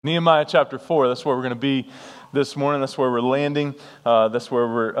Nehemiah chapter 4, that's where we're going to be this morning. That's where we're landing. That's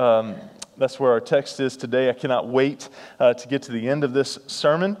where our text is today. I cannot wait to get to the end of this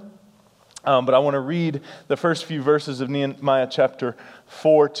sermon. But I want to read the first few verses of Nehemiah chapter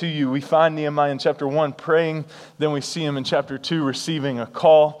 4 to you. We find Nehemiah in chapter 1 praying. Then we see him in chapter 2 receiving a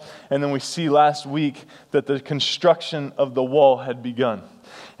call. And then we see last week that the construction of the wall had begun.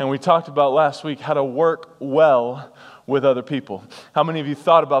 And we talked about last week how to work well with other people. How many of you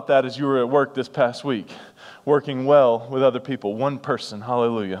thought about that as you were at work this past week? Working well with other people. One person.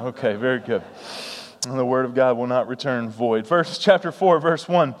 Hallelujah. Okay, very good. And the word of God will not return void. Chapter 4, verse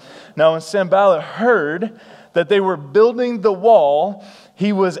 1. Now when Sanballat heard that they were building the wall,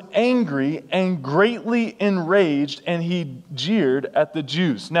 he was angry and greatly enraged, and he jeered at the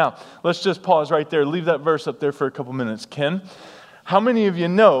Jews. Now, let's just pause right there. Leave that verse up there for a couple minutes. Ken, how many of you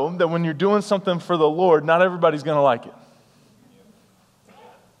know that when you're doing something for the Lord, not everybody's going to like it?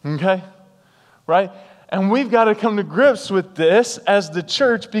 Okay? Right? And we've got to come to grips with this as the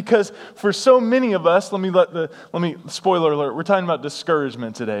church, because for so many of us, spoiler alert, we're talking about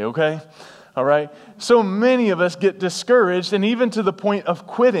discouragement today, okay? All right? So many of us get discouraged, and even to the point of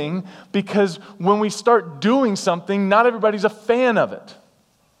quitting, because when we start doing something, not everybody's a fan of it.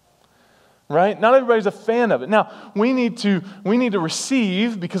 Right? Not everybody's a fan of it. Now, we need to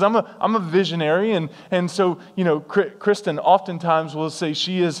receive, because I'm a visionary, and so, Kristen oftentimes will say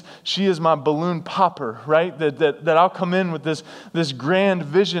she is my balloon popper, right? That I'll come in with this grand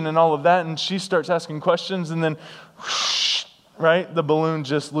vision and all of that, and she starts asking questions, and then whoosh, right? The balloon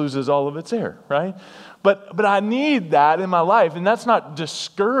just loses all of its air, right? But I need that in my life, and that's not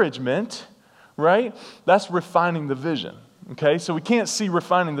discouragement, right? That's refining the vision. Okay, so we can't see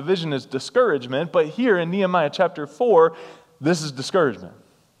refining the vision as discouragement, but here in Nehemiah chapter 4, this is discouragement.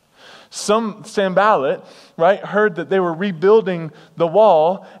 Some Sanballat, right, heard that they were rebuilding the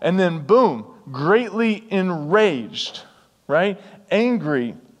wall, and then boom, greatly enraged, right,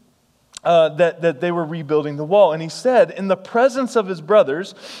 angry that they were rebuilding the wall. And he said, in the presence of his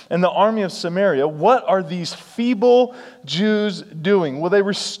brothers and the army of Samaria, what are these feeble Jews doing? Will they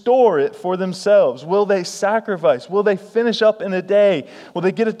restore it for themselves? Will they sacrifice? Will they finish up in a day? Will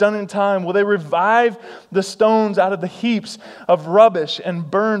they get it done in time? Will they revive the stones out of the heaps of rubbish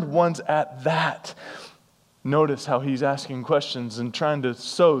and burned ones at that? Notice how he's asking questions and trying to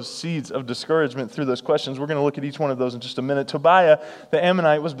sow seeds of discouragement through those questions. We're going to look at each one of those in just a minute. Tobiah, the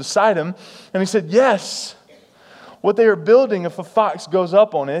Ammonite, was beside him, and he said, yes, what they are building, if a fox goes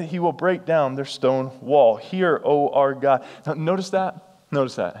up on it, he will break down their stone wall. Hear, O our God. Now, notice that.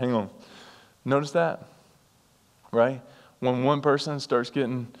 Hang on. Notice that, right? When one person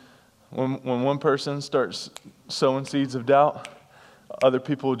starts sowing seeds of doubt, other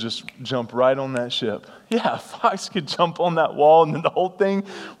people just jump right on that ship. Yeah, a fox could jump on that wall and then the whole thing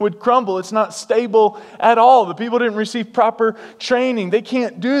would crumble. It's not stable at all. The people didn't receive proper training. They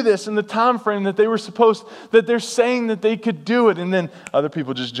can't do this in the time frame that they're saying that they could do it. And then other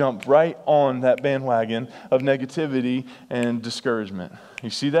people just jump right on that bandwagon of negativity and discouragement. You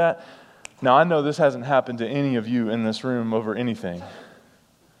see that? Now, I know this hasn't happened to any of you in this room over anything.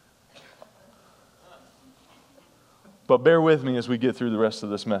 But bear with me as we get through the rest of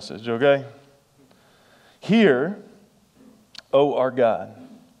this message, okay? Hear, O our God,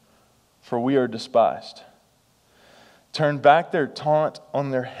 for we are despised. Turn back their taunt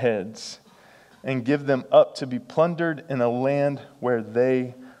on their heads and give them up to be plundered in a land where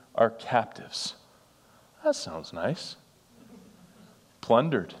they are captives. That sounds nice.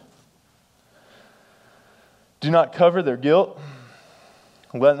 Plundered. Do not cover their guilt.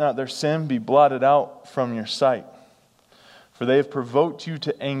 Let not their sin be blotted out from your sight. For they have provoked you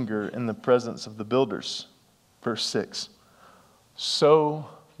to anger in the presence of the builders. Verse 6. So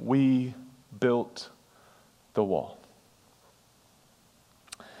we built the wall.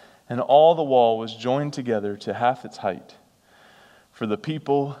 And all the wall was joined together to half its height. For the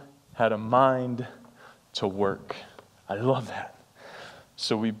people had a mind to work. I love that.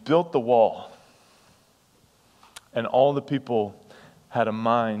 So we built the wall. And all the people had a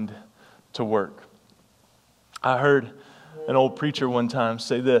mind to work. I heard an old preacher one time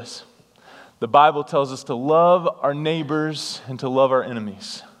say this: the Bible tells us to love our neighbors and to love our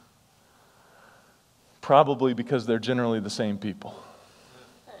enemies. Probably because they're generally the same people.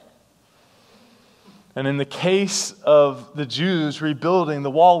 And in the case of the Jews rebuilding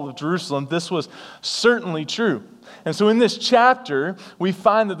the wall of Jerusalem, this was certainly true. And so in this chapter, we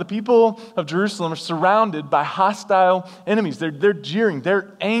find that the people of Jerusalem are surrounded by hostile enemies. They're jeering, they're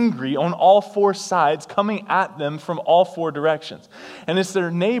angry on all four sides, coming at them from all four directions. And it's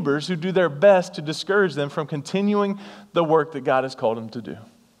their neighbors who do their best to discourage them from continuing the work that God has called them to do.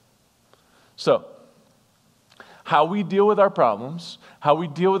 So, how we deal with our problems, how we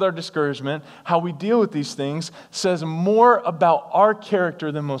deal with our discouragement, how we deal with these things says more about our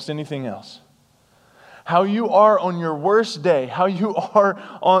character than most anything else. How you are on your worst day, how you are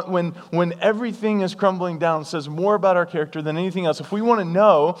when everything is crumbling down says more about our character than anything else. If we want to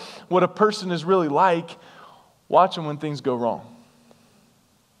know what a person is really like, watch them when things go wrong.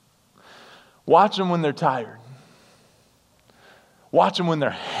 Watch them when they're tired. Watch them when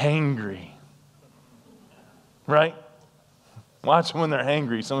they're hangry. Right? Watch them when they're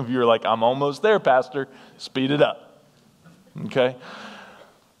hangry. Some of you are like, I'm almost there, Pastor. Speed it up. Okay?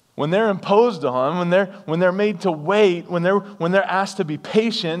 When they're imposed on, when they're made to wait, when they're asked to be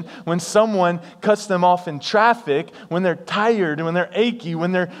patient, when someone cuts them off in traffic, when they're tired and when they're achy,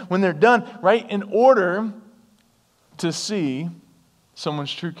 when they're done, right? In order to see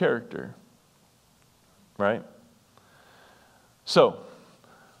someone's true character. Right? So,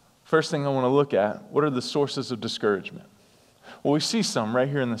 first thing I want to look at, what are the sources of discouragement? Well, we see some right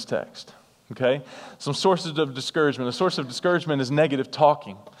here in this text. Okay? Some sources of discouragement. A source of discouragement is negative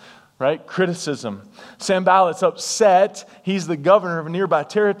talking, right? Criticism. Sanballat's upset. He's the governor of a nearby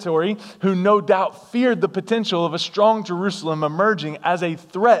territory who no doubt feared the potential of a strong Jerusalem emerging as a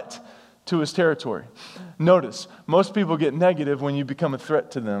threat to his territory. Notice, most people get negative when you become a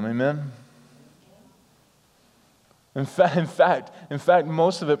threat to them. Amen? In fact,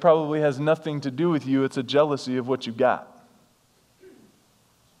 most of it probably has nothing to do with you. It's a jealousy of what you got.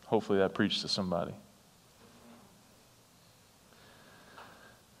 Hopefully that preached to somebody.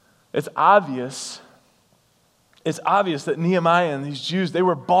 It's obvious that Nehemiah and these Jews, they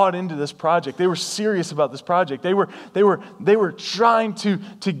were bought into this project. They were serious about this project. They were trying to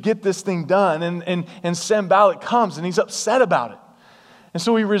get this thing done. And Sanballat comes and he's upset about it. And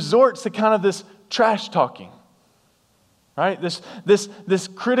so he resorts to kind of this trash talking. Right? This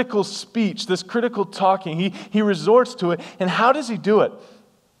critical speech, this critical talking. He resorts to it. And how does he do it?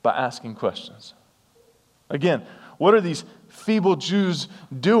 By asking questions. Again, what are these feeble Jews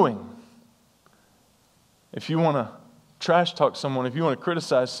doing? If you want to trash talk someone, if you want to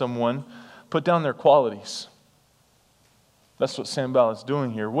criticize someone, put down their qualities. That's what Sanballat's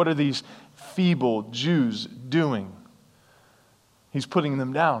doing here. What are these feeble Jews doing? He's putting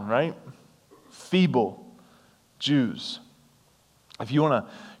them down, right? Feeble Jews. If you want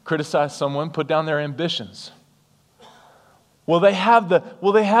to criticize someone, put down their ambitions. Will they have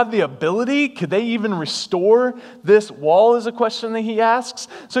the ability? Could they even restore this wall is a question that he asks.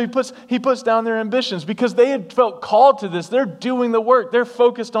 So he puts down their ambitions because they had felt called to this. They're doing the work. They're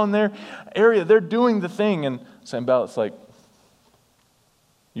focused on their area. They're doing the thing. And Sanballat's like,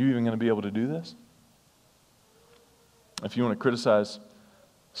 you even going to be able to do this? If you want to criticize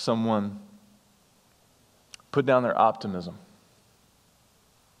someone, put down their optimism.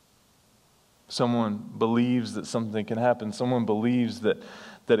 Someone believes that something can happen. Someone believes that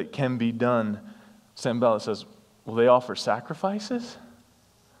it can be done. Sanballat says, will they offer sacrifices?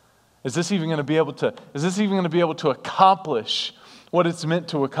 Is this even going to be able to accomplish what it's meant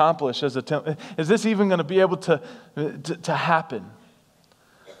to accomplish as a temple? Is this even going to be able to happen?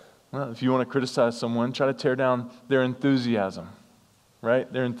 Well, if you want to criticize someone, try to tear down their enthusiasm.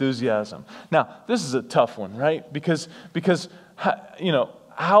 Right? Their enthusiasm. Now, this is a tough one, right? Because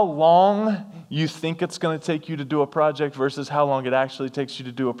how long you think it's going to take you to do a project versus how long it actually takes you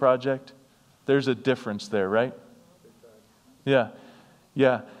to do a project. There's a difference there, right? Yeah.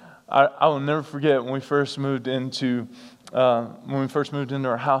 I will never forget when we first moved into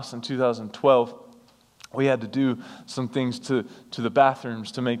our house in 2012. We had to do some things to the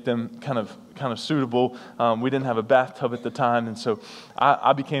bathrooms to make them kind of suitable. We didn't have a bathtub at the time, and so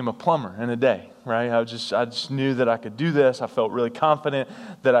I became a plumber in a day. Right? I just knew that I could do this. I felt really confident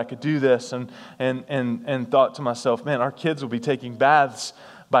that I could do this, and thought to myself, man, our kids will be taking baths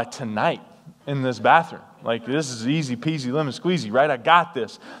by tonight in this bathroom. Like, this is easy peasy lemon squeezy, right? I got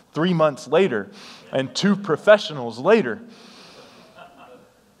this. 3 months later, and 2 professionals later.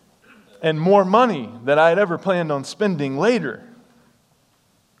 And more money than I had ever planned on spending later.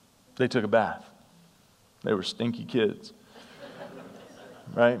 They took a bath. They were stinky kids.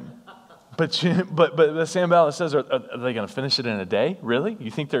 Right? But Sanballat says, are they going to finish it in a day? Really?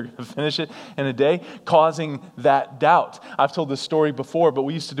 You think they're going to finish it in a day? Causing that doubt. I've told this story before, but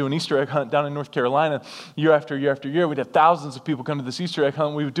we used to do an Easter egg hunt down in North Carolina year after year after year. We'd have thousands of people come to this Easter egg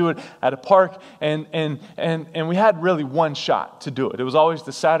hunt. We would do it at a park, and we had really one shot to do it. It was always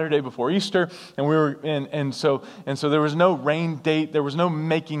the Saturday before Easter, and so there was no rain date. There was no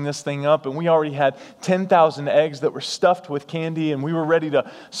making this thing up, and we already had 10,000 eggs that were stuffed with candy, and we were ready to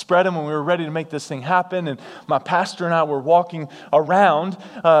spread them, and we were were ready to make this thing happen. And my pastor and I were walking around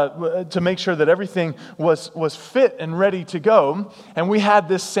to make sure that everything was fit and ready to go. And we had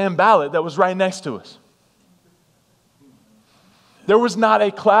this Sanballat that was right next to us. There was not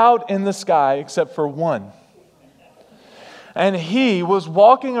a cloud in the sky except for one. And he was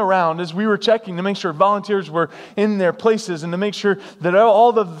walking around as we were checking to make sure volunteers were in their places and to make sure that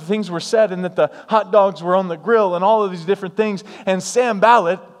all of the things were said and that the hot dogs were on the grill and all of these different things. And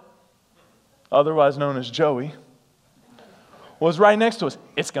Sanballat, otherwise known as Joey, was right next to us.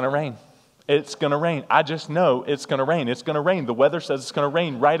 It's going to rain. It's going to rain. I just know it's going to rain. It's going to rain. The weather says it's going to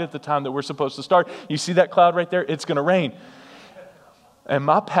rain right at the time that we're supposed to start. You see that cloud right there? It's going to rain. And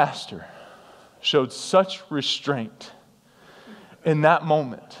my pastor showed such restraint in that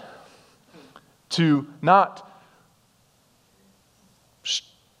moment to not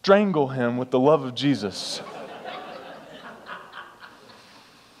strangle him with the love of Jesus.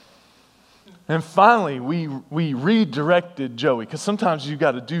 And finally, we redirected Joey, because sometimes you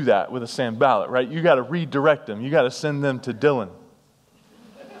got to do that with a Sanballat, right? You got to redirect them. You got to send them to Dylan,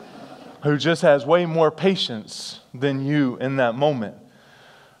 who just has way more patience than you in that moment.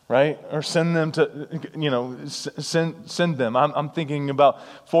 Right? Or send them to, send them. I'm thinking about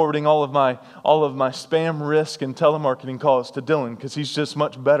forwarding all of my spam risk and telemarketing calls to Dylan, because he's just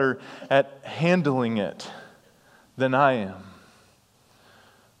much better at handling it than I am.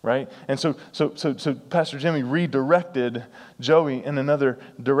 Right? And so Pastor Jimmy redirected Joey in another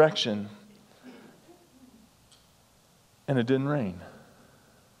direction. And it didn't rain.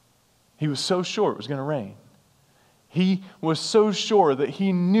 He was so sure it was going to rain. He was so sure that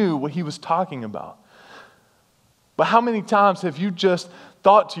he knew what he was talking about. But how many times have you just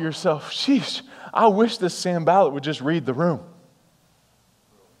thought to yourself, sheesh, I wish this Sanballat would just read the room.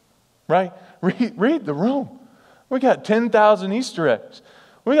 Right? Read the room. We got 10,000 Easter eggs.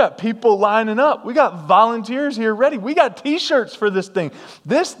 We got people lining up. We got volunteers here ready. We got t-shirts for this thing.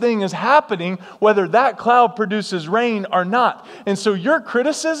 This thing is happening whether that cloud produces rain or not. And so your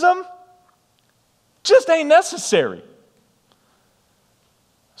criticism just ain't necessary.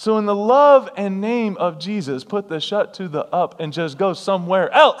 So in the love and name of Jesus, put the shut to the up and just go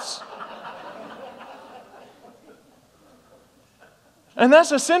somewhere else. And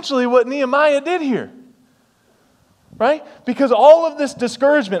that's essentially what Nehemiah did here. Right? Because all of this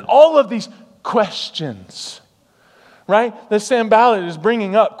discouragement, all of these questions, right, that Sanballat is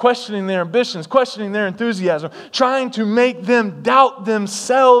bringing up, questioning their ambitions, questioning their enthusiasm, trying to make them doubt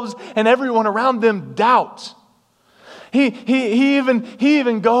themselves and everyone around them doubt. He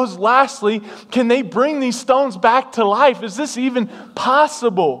even goes, lastly, can they bring these stones back to life? Is this even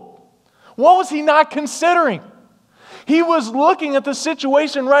possible? What was he not considering? He was looking at the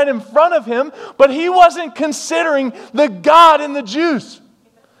situation right in front of him, but he wasn't considering the God in the Jews.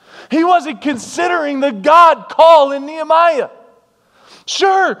 He wasn't considering the God call in Nehemiah.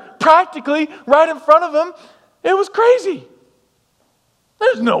 Sure, practically, right in front of him, it was crazy.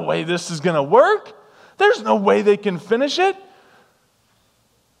 There's no way this is going to work. There's no way they can finish it.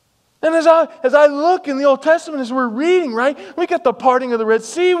 And as I look in the Old Testament, as we're reading, right, we got the parting of the Red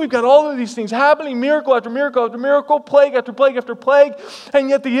Sea. We've got all of these things happening, miracle after miracle after miracle, plague after plague after plague. And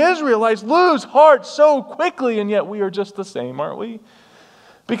yet the Israelites lose heart so quickly, and yet we are just the same, aren't we?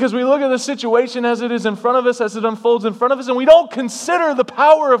 Because we look at the situation as it is in front of us, as it unfolds in front of us, and we don't consider the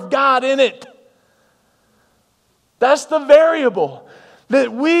power of God in it. That's the variable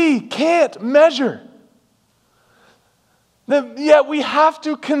that we can't measure. That yet we have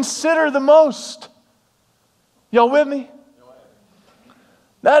to consider the most. Y'all with me?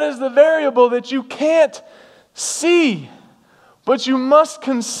 That is the variable that you can't see, but you must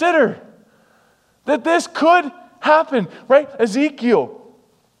consider that this could happen, right? Ezekiel.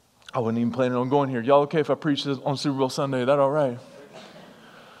 I wasn't even planning on going here. Y'all okay if I preach this on Super Bowl Sunday? Is that all right?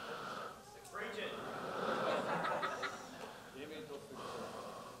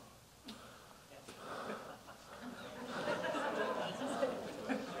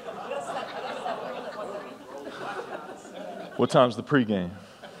 What time's the pregame?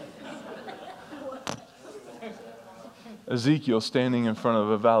 Ezekiel standing in front of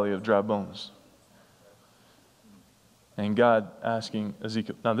a valley of dry bones. And God asking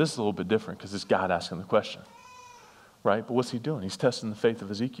Ezekiel. Now this is a little bit different because it's God asking the question. Right? But what's he doing? He's testing the faith of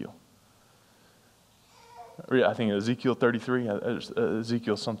Ezekiel. I think Ezekiel 33,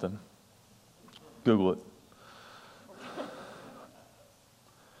 Ezekiel something. Google it.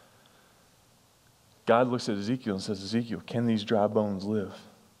 God looks at Ezekiel and says, Ezekiel, can these dry bones live?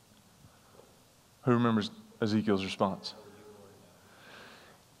 Who remembers Ezekiel's response?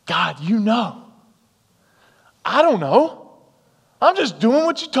 God, you know. I don't know. I'm just doing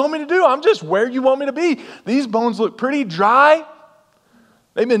what you told me to do. I'm just where you want me to be. These bones look pretty dry.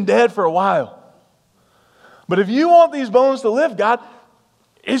 They've been dead for a while. But if you want these bones to live, God,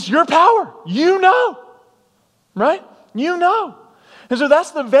 it's your power. You know. Right? You know. And so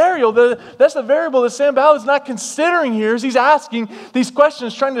that's the variable that Sanballat is not considering here as he's asking these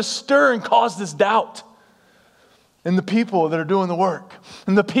questions, trying to stir and cause this doubt in the people that are doing the work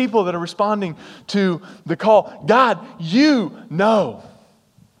and the people that are responding to the call. God, you know.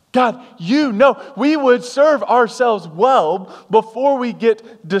 God, you know. We would serve ourselves well before we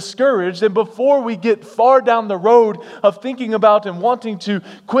get discouraged and before we get far down the road of thinking about and wanting to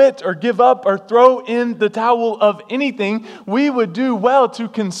quit or give up or throw in the towel of anything. We would do well to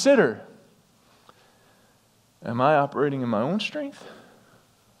consider, am I operating in my own strength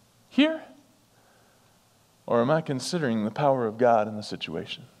here? Or am I considering the power of God in the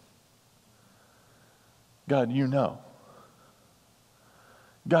situation? God, you know.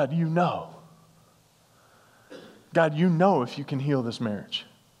 God, you know. God, you know if you can heal this marriage.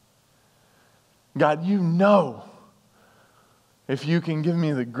 God, you know if you can give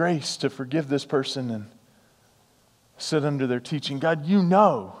me the grace to forgive this person and sit under their teaching. God, you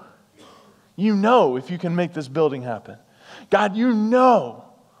know. You know if you can make this building happen. God, you know.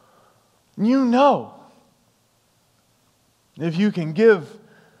 You know. If you can give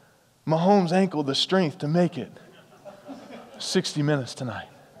Mahomes' ankle the strength to make it 60 minutes tonight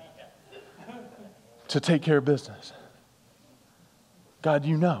to take care of business. God,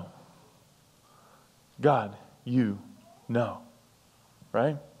 you know. God, you know.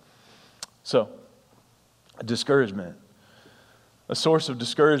 Right? So, discouragement. A source of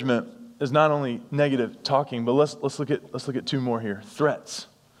discouragement is not only negative talking, but let's look at two more here. Threats.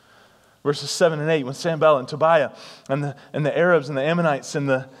 Verses 7 and 8, when Sanballat and Tobiah and the Arabs and the Ammonites and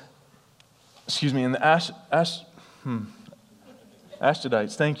the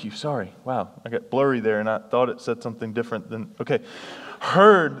Ashdodites, thank you, sorry. Wow, I got blurry there and I thought it said something different than,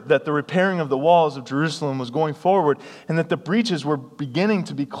 heard that the repairing of the walls of Jerusalem was going forward and that the breaches were beginning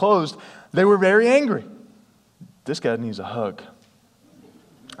to be closed, they were very angry. This guy needs a hug.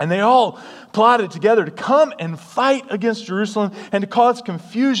 And they all plotted together to come and fight against Jerusalem and to cause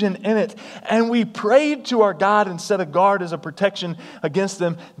confusion in it. And we prayed to our God and set a guard as a protection against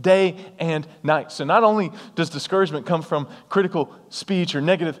them day and night. So not only does discouragement come from critical speech or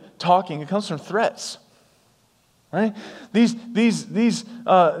negative talking, it comes from threats. Right? These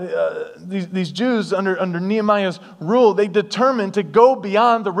Jews under Nehemiah's rule, they determined to go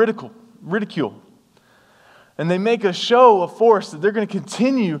beyond the ridicule. And they make a show of force that they're going to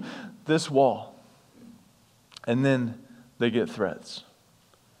continue this wall. And then they get threats.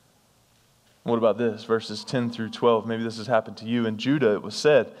 What about this? Verses 10 through 12. Maybe this has happened to you. In Judah it was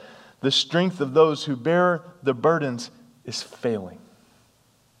said, the strength of those who bear the burdens is failing.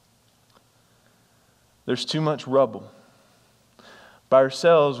 There's too much rubble. By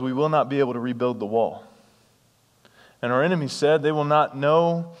ourselves we will not be able to rebuild the wall. And our enemies said they will not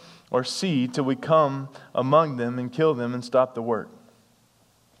know or see till we come among them and kill them and stop the work.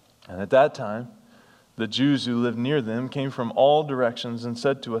 And at that time, the Jews who lived near them came from all directions and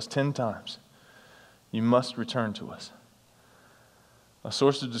said to us 10 times, you must return to us. A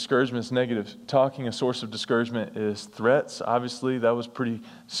source of discouragement is negative talking. A source of discouragement is threats. Obviously, that was pretty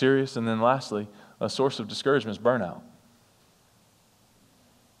serious. And then lastly, a source of discouragement is burnout.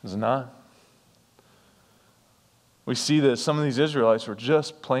 Is it not? We see that some of these Israelites were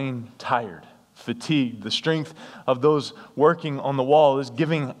just plain tired, fatigued. The strength of those working on the wall is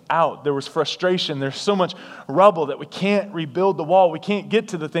giving out. There was frustration. There's so much rubble that we can't rebuild the wall. We can't get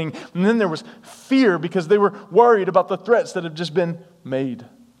to the thing. And then there was fear because they were worried about the threats that have just been made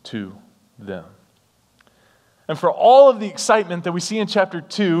to them. And for all of the excitement that we see in chapter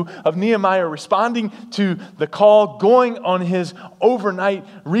 2 of Nehemiah responding to the call, going on his overnight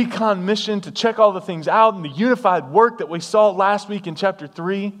recon mission to check all the things out and the unified work that we saw last week in chapter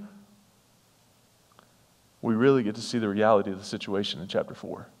 3, we really get to see the reality of the situation in chapter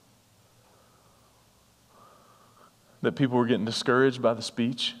 4. That people were getting discouraged by the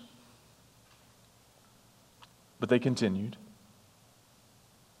speech, but they continued.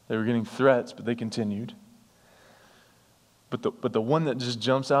 They were getting threats, but they continued. But the one that just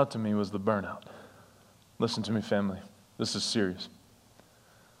jumps out to me was the burnout. Listen to me, family. This is serious.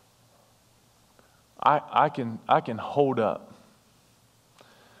 I can hold up.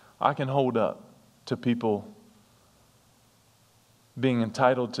 I can hold up to people being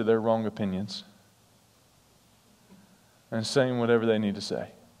entitled to their wrong opinions and saying whatever they need to say.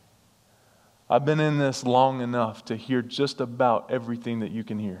 I've been in this long enough to hear just about everything that you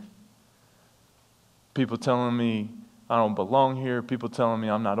can hear. People telling me I don't belong here. People telling me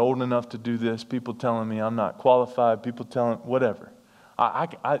I'm not old enough to do this. People telling me I'm not qualified. People telling, whatever.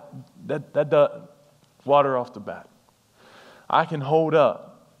 That does, water off the bat. I can hold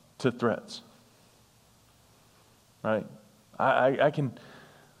up to threats. Right? I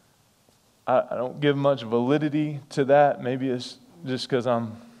don't give much validity to that. Maybe it's just because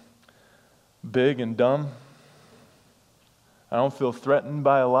I'm big and dumb. I don't feel threatened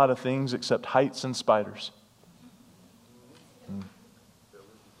by a lot of things except heights and spiders.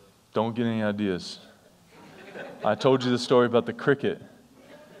 Don't get any ideas. I told you the story about the cricket.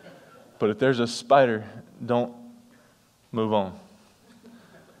 But if there's a spider, don't move on.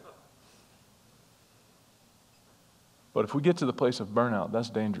 But if we get to the place of burnout, that's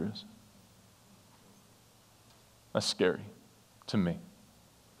dangerous. That's scary to me.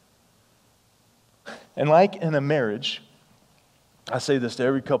 And like in a marriage, I say this to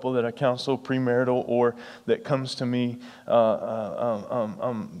every couple that I counsel, premarital or that comes to me after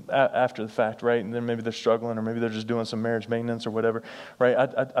the fact, right? And then maybe they're struggling, or maybe they're just doing some marriage maintenance or whatever, right?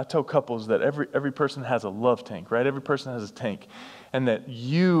 I tell couples that every person has a love tank, right? Every person has a tank, and that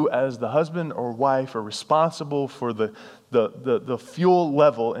you, as the husband or wife, are responsible for the fuel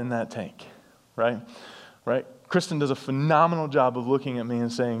level in that tank, right? Right? Kristen does a phenomenal job of looking at me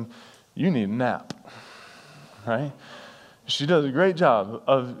and saying, "You need a nap," right? She does a great job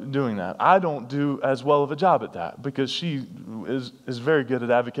of doing that. I don't do as well of a job at that because she is very good at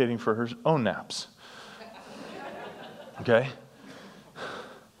advocating for her own naps. Okay?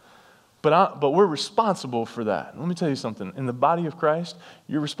 But we're responsible for that. Let me tell you something. In the body of Christ,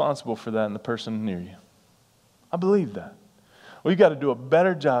 you're responsible for that in the person near you. I believe that. We've got to do a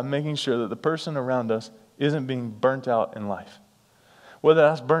better job making sure that the person around us isn't being burnt out in life. Whether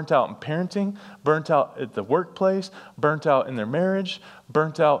that's burnt out in parenting, burnt out at the workplace, burnt out in their marriage,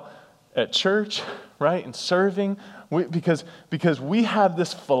 burnt out at church, right, and serving. Because we have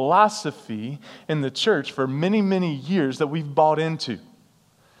this philosophy in the church for many, many years that we've bought into.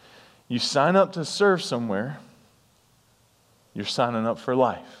 You sign up to serve somewhere, you're signing up for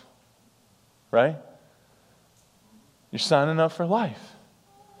life, right? You're signing up for life.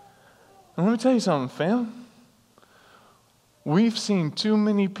 And let me tell you something, fam. We've seen too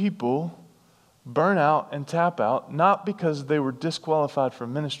many people burn out and tap out, not because they were disqualified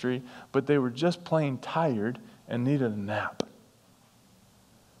from ministry, but they were just plain tired and needed a nap.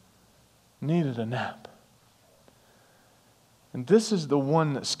 Needed a nap. And this is the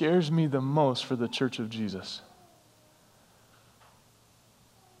one that scares me the most for the Church of Jesus.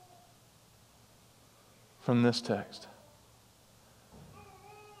 From this text.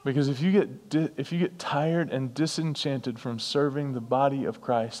 Because if you get tired and disenchanted from serving the body of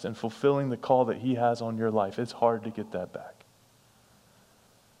Christ and fulfilling the call that He has on your life, it's hard to get that back.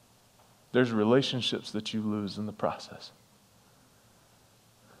 There's relationships that you lose in the process.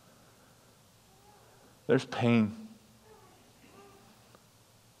 There's pain.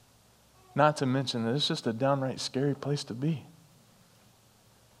 Not to mention that it's just a downright scary place to be.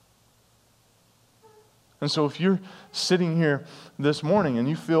 And so if you're sitting here this morning and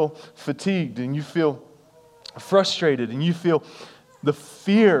you feel fatigued and you feel frustrated and you feel the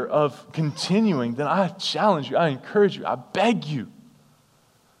fear of continuing, then I challenge you, I encourage you, I beg you,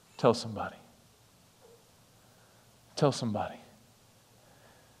 tell somebody. Tell somebody.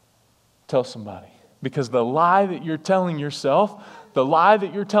 Tell somebody. Because the lie that you're telling yourself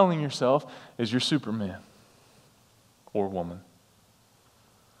is you're Superman or woman.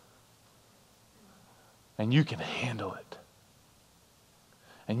 And you can handle it.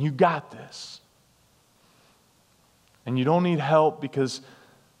 And you got this. And you don't need help because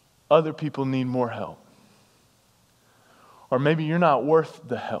other people need more help. Or maybe you're not worth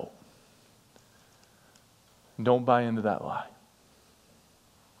the help. Don't buy into that lie.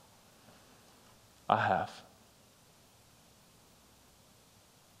 I have.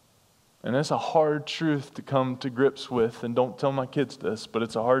 And it's a hard truth to come to grips with, and don't tell my kids this, but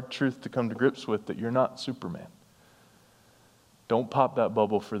it's a hard truth to come to grips with that you're not Superman. Don't pop that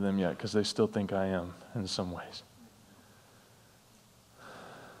bubble for them yet, because they still think I am in some ways.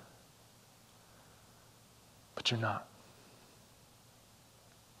 But you're not.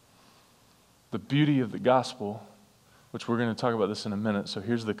 The beauty of the gospel, which we're going to talk about this in a minute, so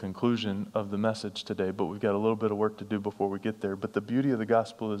here's the conclusion of the message today, but we've got a little bit of work to do before we get there. But the beauty of the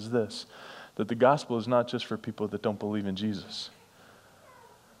gospel is this, that the gospel is not just for people that don't believe in Jesus.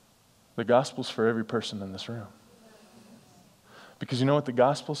 The gospel's for every person in this room. Because you know what the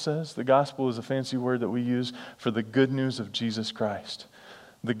gospel says? The gospel is a fancy word that we use for the good news of Jesus Christ.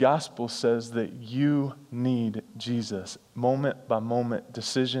 The gospel says that you need Jesus. Moment by moment,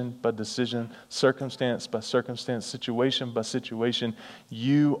 decision by decision, circumstance by circumstance, situation by situation.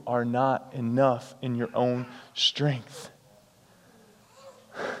 You are not enough in your own strength.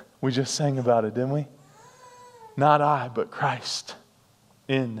 We just sang about it, didn't we? Not I, but Christ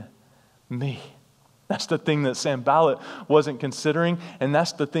in me. That's the thing that Sanballat wasn't considering, and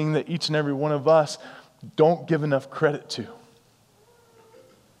that's the thing that each and every one of us don't give enough credit to.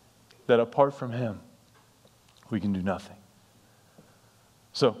 That apart from Him, we can do nothing.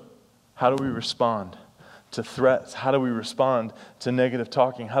 So, how do we respond to threats? How do we respond to negative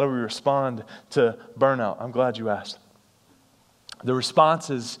talking? How do we respond to burnout? I'm glad you asked. The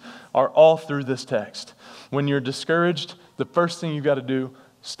responses are all through this text. When you're discouraged, the first thing you've got to do,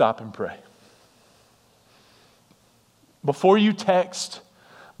 stop and pray. Before you text,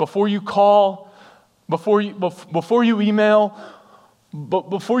 before you call, before you email, but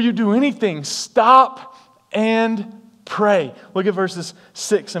before you do anything, stop and pray. Look at verses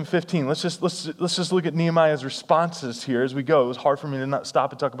 6 and 15. Let's just look at Nehemiah's responses here as we go. It was hard for me to not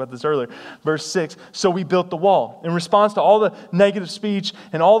stop and talk about this earlier. Verse 6, so we built the wall. In response to all the negative speech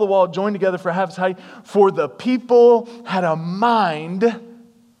and all the wall joined together for half its height, for the people had a mind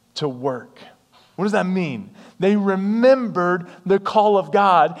to work. What does that mean? They remembered the call of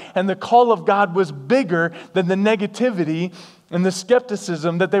God, and the call of God was bigger than the negativity and the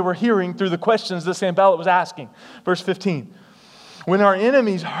skepticism that they were hearing through the questions that Sanballat was asking. Verse 15. When our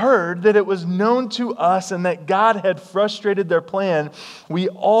enemies heard that it was known to us and that God had frustrated their plan, we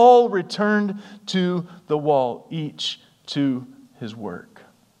all returned to the wall, each to his work.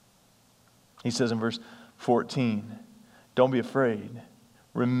 He says in verse 14, don't be afraid.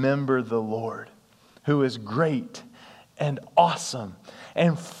 Remember the Lord, who is great and awesome,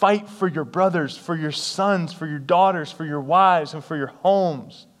 and fight for your brothers, for your sons, for your daughters, for your wives, and for your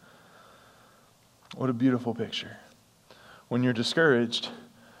homes. What a beautiful picture. When you're discouraged,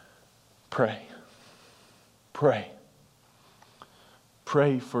 pray. Pray.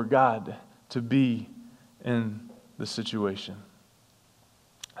 Pray for God to be in the situation.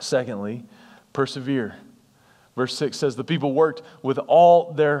 Secondly, persevere. Verse 6 says, the people worked with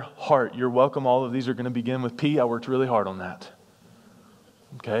all their heart. You're welcome. All of these are going to begin with P. I worked really hard on that.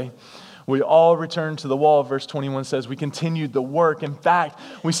 Okay? We all returned to the wall. Verse 21 says we continued the work. In fact,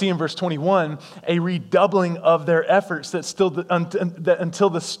 we see in verse 21 a redoubling of their efforts that until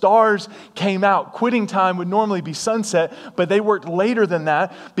the stars came out. Quitting time would normally be sunset, but they worked later than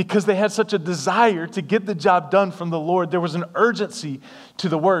that because they had such a desire to get the job done from the Lord. There was an urgency to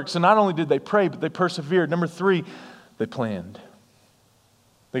the work. So not only did they pray, but they persevered. Number 3, they planned.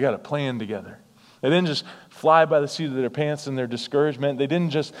 They got a plan together. They didn't just fly by the seat of their pants in their discouragement. They didn't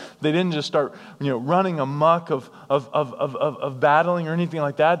just start running amok of battling or anything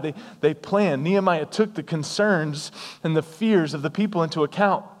like that. They planned. Nehemiah took the concerns and the fears of the people into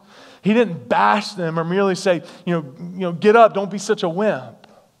account. He didn't bash them or merely say, get up, don't be such a wimp.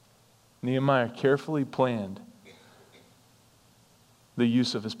 Nehemiah carefully planned the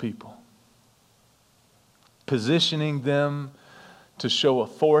use of his people, positioning them to show a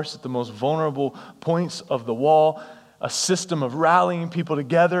force at the most vulnerable points of the wall, a system of rallying people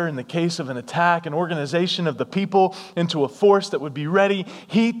together in the case of an attack, an organization of the people into a force that would be ready.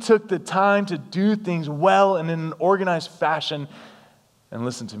 He took the time to do things well and in an organized fashion. And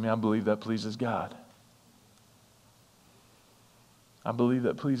listen to me, I believe that pleases God. I believe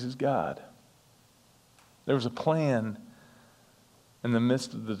that pleases God. There was a plan in the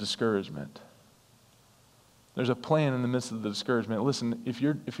midst of the discouragement. There's a plan in the midst of the discouragement. Listen, if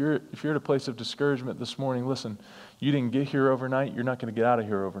you're at a place of discouragement this morning, listen, you didn't get here overnight, you're not going to get out of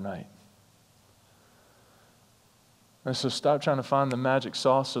here overnight. And so stop trying to find the magic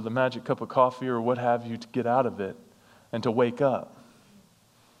sauce or the magic cup of coffee or what have you to get out of it and to wake up.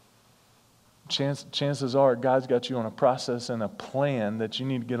 Chances are God's got you on a process and a plan that you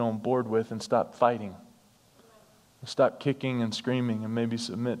need to get on board with and stop fighting. Stop kicking and screaming and maybe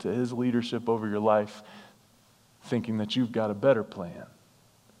submit to His leadership over your life, thinking that you've got a better plan,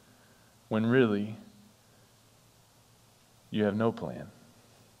 when really you have no plan.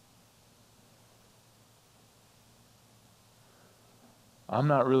 I'm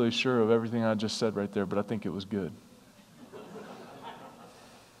not really sure of everything I just said right there, but I think it was good.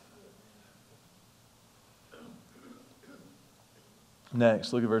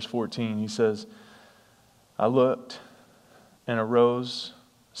 Next, look at verse 14. He says, I looked and arose,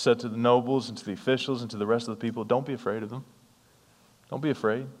 said to the nobles and to the officials and to the rest of the people, don't be afraid of them. Don't be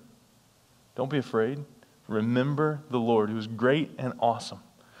afraid. Don't be afraid. Remember the Lord who is great and awesome.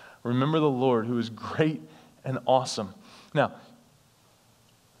 Remember the Lord who is great and awesome. Now,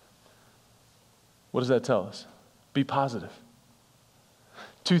 What does that tell us? Be positive.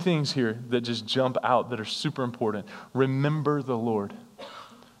 Two things here that just jump out that are super important. Remember the Lord.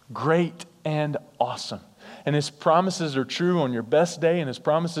 Great and awesome. And His promises are true on your best day, and His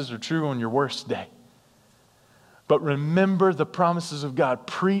promises are true on your worst day. But remember the promises of God.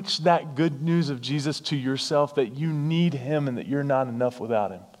 Preach that good news of Jesus to yourself, that you need Him and that you're not enough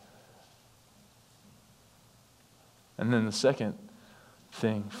without Him. And then the second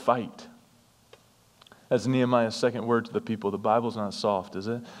thing, fight. That's Nehemiah's second word to the people. The Bible's not soft, is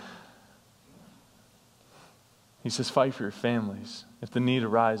it? He says, fight for your families. If the need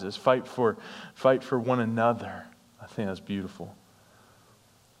arises, fight for one another. I think that's beautiful.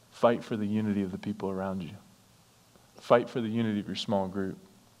 Fight for the unity of the people around you. Fight for the unity of your small group.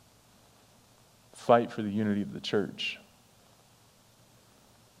 Fight for the unity of the church.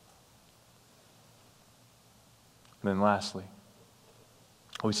 And then lastly,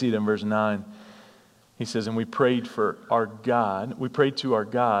 we see it in verse 9. He says, and we prayed to our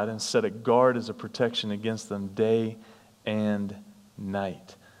God and set a guard as a protection against them day and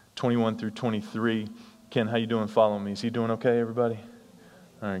night. 21 through 23. Ken, how you doing following me? Is he doing okay, everybody?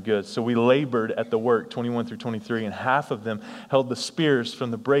 All right, good. So we labored at the work, 21 through 23, and half of them held the spears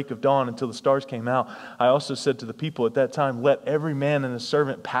from the break of dawn until the stars came out. I also said to the people at that time, let every man and his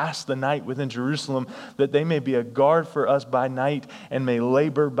servant pass the night within Jerusalem, that they may be a guard for us by night and may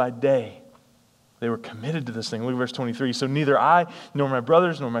labor by day. They were committed to this thing. Look at verse 23. So neither I, nor my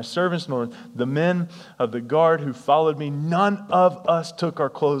brothers, nor my servants, nor the men of the guard who followed me, none of us took our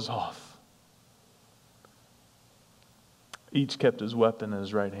clothes off. Each kept his weapon in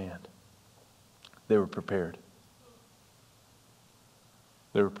his right hand. They were prepared.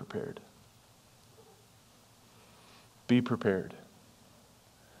 They were prepared. Be prepared.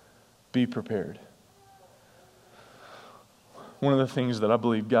 Be prepared. One of the things that I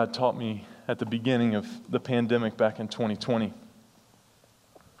believe God taught me at the beginning of the pandemic back in 2020,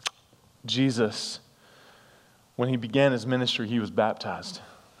 Jesus, when He began His ministry, He was baptized.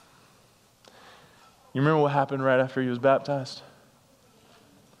 You remember what happened right after He was baptized?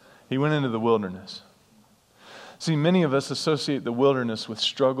 He went into the wilderness. See, many of us associate the wilderness with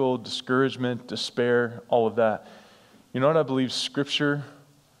struggle, discouragement, despair, all of that. You know what I believe Scripture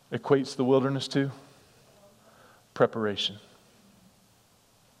equates the wilderness to? Preparation.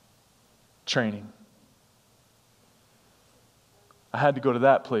 Training. I had to go to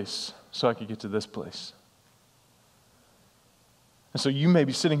that place so I could get to this place. And so you may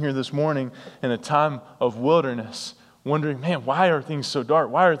be sitting here this morning in a time of wilderness, wondering, man, why are things so dark?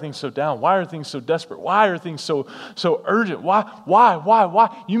 Why are things so down? Why are things so desperate? Why are things so urgent?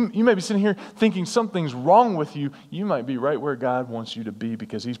 Why? You may be sitting here thinking something's wrong with you. You might be right where God wants you to be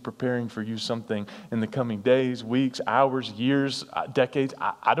because He's preparing for you something in the coming days, weeks, hours, years, decades.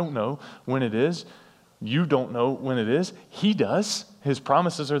 I don't know when it is. You don't know when it is. He does. His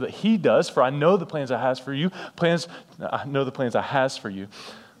promises are that He does. For I know the plans I have for you. I know the plans I has for you.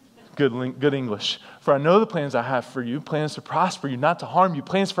 Good English. For I know the plans I have for you, plans to prosper you, not to harm you,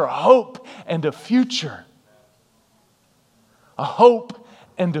 plans for a hope and a future. A hope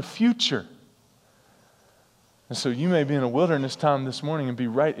and a future. And so you may be in a wilderness time this morning and be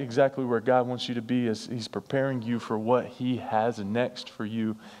right exactly where God wants you to be as He's preparing you for what He has next for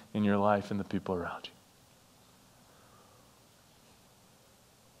you in your life and the people around you.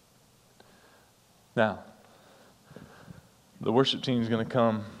 Now, the worship team is going to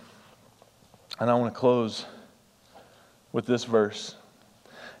come, and I want to close with this verse.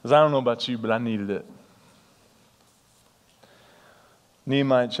 Because I don't know about you, but I needed it.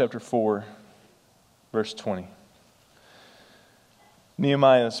 Nehemiah chapter 4, verse 20.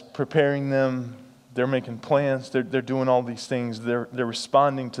 Nehemiah is preparing them. They're making plans. They're doing all these things. They're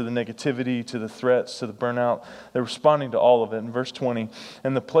responding to the negativity, to the threats, to the burnout. They're responding to all of it. In verse 20,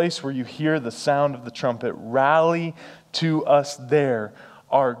 in the place where you hear the sound of the trumpet, rally to us there.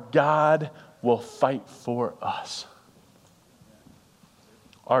 Our God will fight for us.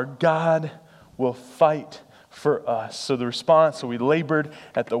 Our God will fight for us. So the response, so we labored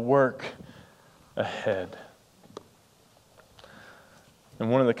at the work ahead. And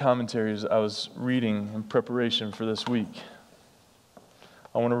one of the commentaries I was reading in preparation for this week,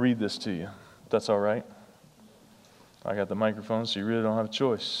 I want to read this to you, if that's all right. I got the microphone, so you really don't have a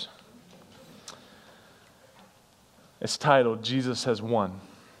choice. It's titled, Jesus Has Won.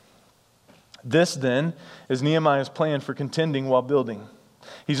 This, then, is Nehemiah's plan for contending while building.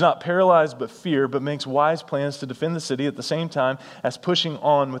 He's not paralyzed by fear, but makes wise plans to defend the city at the same time as pushing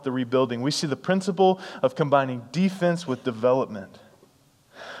on with the rebuilding. We see the principle of combining defense with development.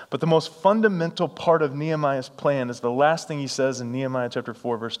 But the most fundamental part of Nehemiah's plan is the last thing he says in Nehemiah chapter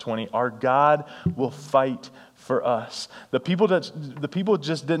 4, verse 20. Our God will fight for us. The people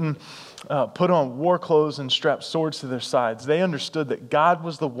just didn't put on war clothes and strap swords to their sides. They understood that God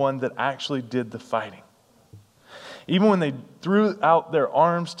was the one that actually did the fighting. Even when they threw out their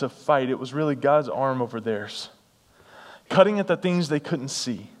arms to fight, it was really God's arm over theirs, cutting at the things they couldn't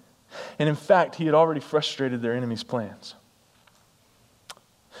see. And in fact, he had already frustrated their enemies' plans.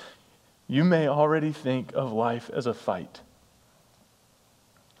 You may already think of life as a fight,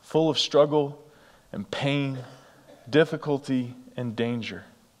 full of struggle and pain, difficulty and danger.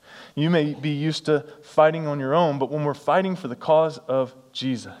 You may be used to fighting on your own, but when we're fighting for the cause of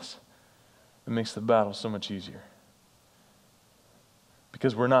Jesus, it makes the battle so much easier.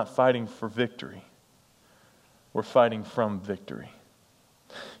 Because we're not fighting for victory. We're fighting from victory.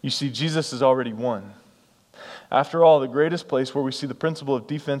 You see, Jesus has already won. After all, the greatest place where we see the principle of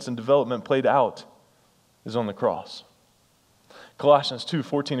defense and development played out is on the cross. Colossians 2,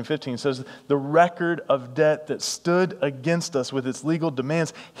 14 and 15 says, the record of debt that stood against us with its legal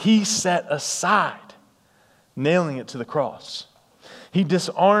demands, he set aside, nailing it to the cross. He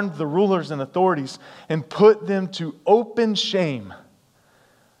disarmed the rulers and authorities and put them to open shame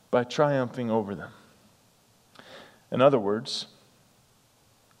by triumphing over them. In other words,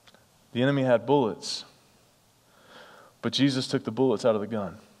 the enemy had bullets, but Jesus took the bullets out of the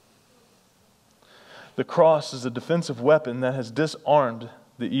gun. The cross is a defensive weapon that has disarmed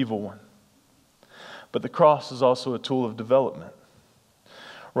the evil one. But the cross is also a tool of development.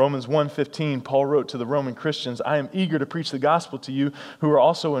 Romans 1:15, Paul wrote to the Roman Christians, I am eager to preach the gospel to you who are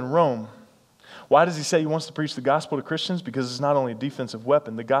also in Rome. Why does he say he wants to preach the gospel to Christians? Because it's not only a defensive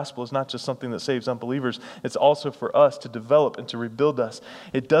weapon. The gospel is not just something that saves unbelievers. It's also for us to develop and to rebuild us.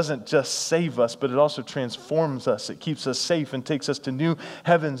 It doesn't just save us, but it also transforms us. It keeps us safe and takes us to new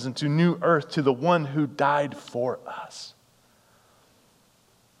heavens and to new earth, to the one who died for us.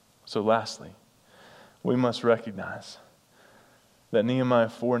 So lastly, we must recognize that Nehemiah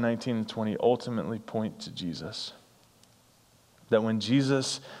 4:19 and 20 ultimately point to Jesus. That when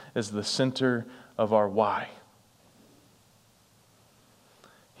Jesus is the center of our why,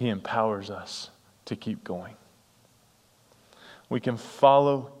 he empowers us to keep going. We can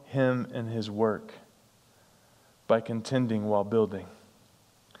follow him in his work by contending while building.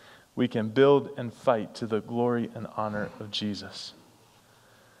 We can build and fight to the glory and honor of Jesus.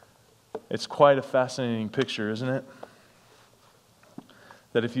 It's quite a fascinating picture, isn't it?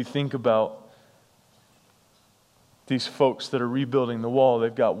 That if you think about these folks that are rebuilding the wall,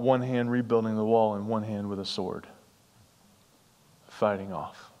 they've got one hand rebuilding the wall and one hand with a sword, fighting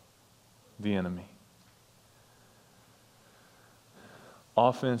off the enemy.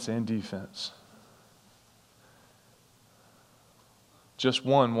 Offense and defense. Just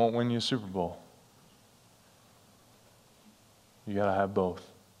one won't win you a Super Bowl. You got to have both.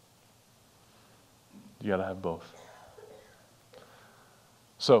 You got to have both.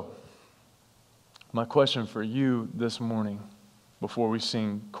 So, my question for you this morning, before we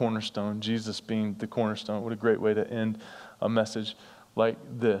sing Cornerstone, Jesus being the cornerstone, what a great way to end a message like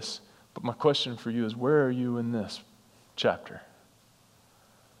this. But my question for you is, where are you in this chapter?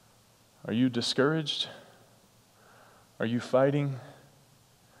 Are you discouraged? Are you fighting?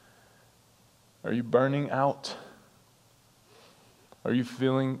 Are you burning out? Are you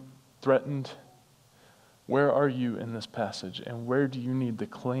feeling threatened? Where are you in this passage? And where do you need to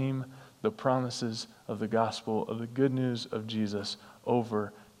claim the promises of the gospel, of the good news of Jesus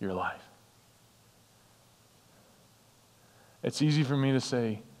over your life? It's easy for me to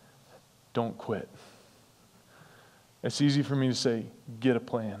say, don't quit. It's easy for me to say, get a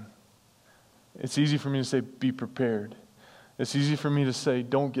plan. It's easy for me to say, be prepared. It's easy for me to say,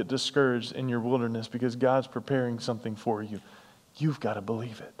 don't get discouraged in your wilderness because God's preparing something for you. You've got to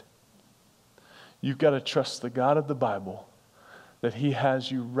believe it. You've got to trust the God of the Bible, that he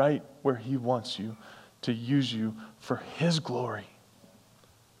has you right where he wants you to use you for his glory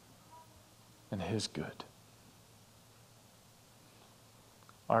and his good.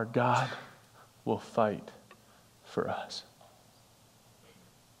 Our God will fight for us.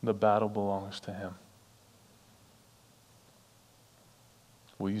 The battle belongs to him.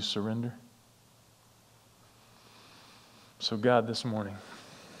 Will you surrender? So God, this morning,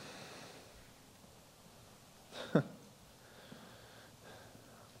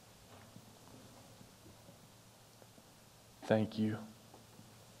 thank you.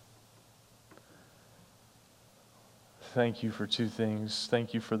 Thank you for two things.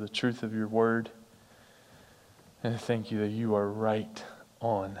 Thank you for the truth of your word. And thank you that you are right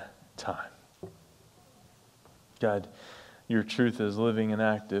on time. God, your truth is living and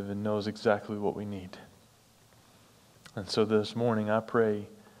active and knows exactly what we need. And so this morning I pray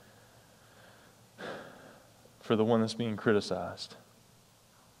for the one that's being criticized.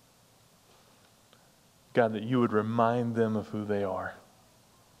 God, that you would remind them of who they are.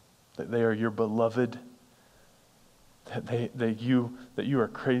 That they are your beloved. That you are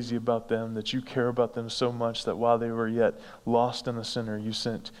crazy about them. That you care about them so much that while they were yet lost in the sinner, you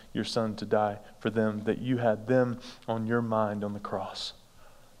sent your Son to die for them. That you had them on your mind on the cross.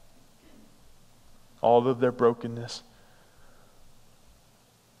 All of their brokenness.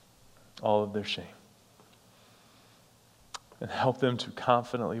 All of their shame. And help them to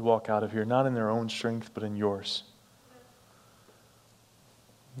confidently walk out of here, not in their own strength, but in yours.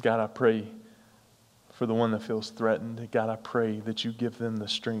 God, I pray for the one that feels threatened. God, I pray that you give them the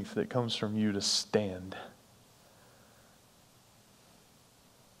strength that comes from you to stand.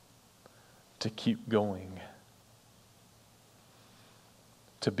 To keep going.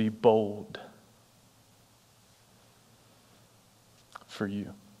 To be bold for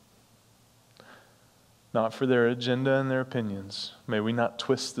you. Not for their agenda and their opinions. May we not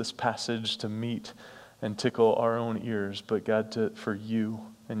twist this passage to meet and tickle our own ears, but God, for you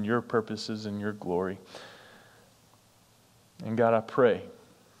and your purposes and your glory. And God, I pray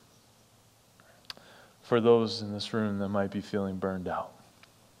for those in this room that might be feeling burned out,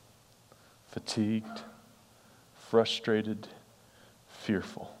 fatigued, frustrated,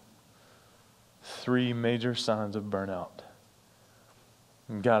 fearful. 3 major signs of burnout.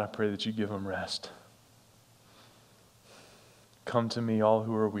 And God, I pray that you give them rest. Come to me, all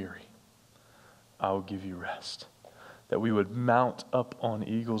who are weary. I will give you rest. That we would mount up on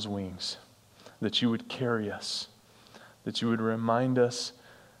eagle's wings. That you would carry us. That you would remind us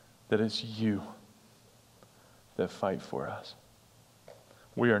that it's you that fight for us.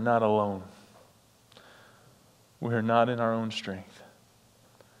 We are not alone. We are not in our own strength.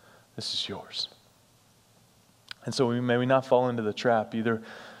 This is yours. And so may we not fall into the trap either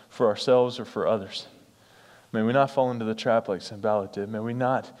for ourselves or for others. May we not fall into the trap like Sanballat did. May we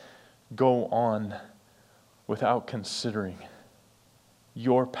not go on without considering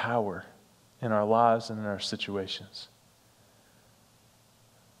your power in our lives and in our situations.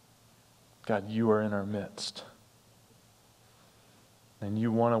 God, you are in our midst. And you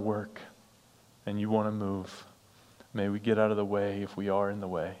want to work. And you want to move. May we get out of the way if we are in the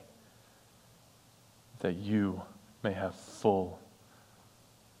way. That you may have full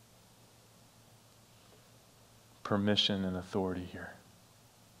permission and authority here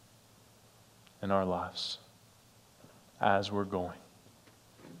in our lives as we're going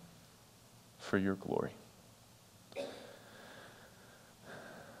for your glory.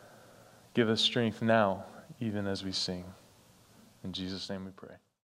 Give us strength now, even as we sing. In Jesus' name we pray.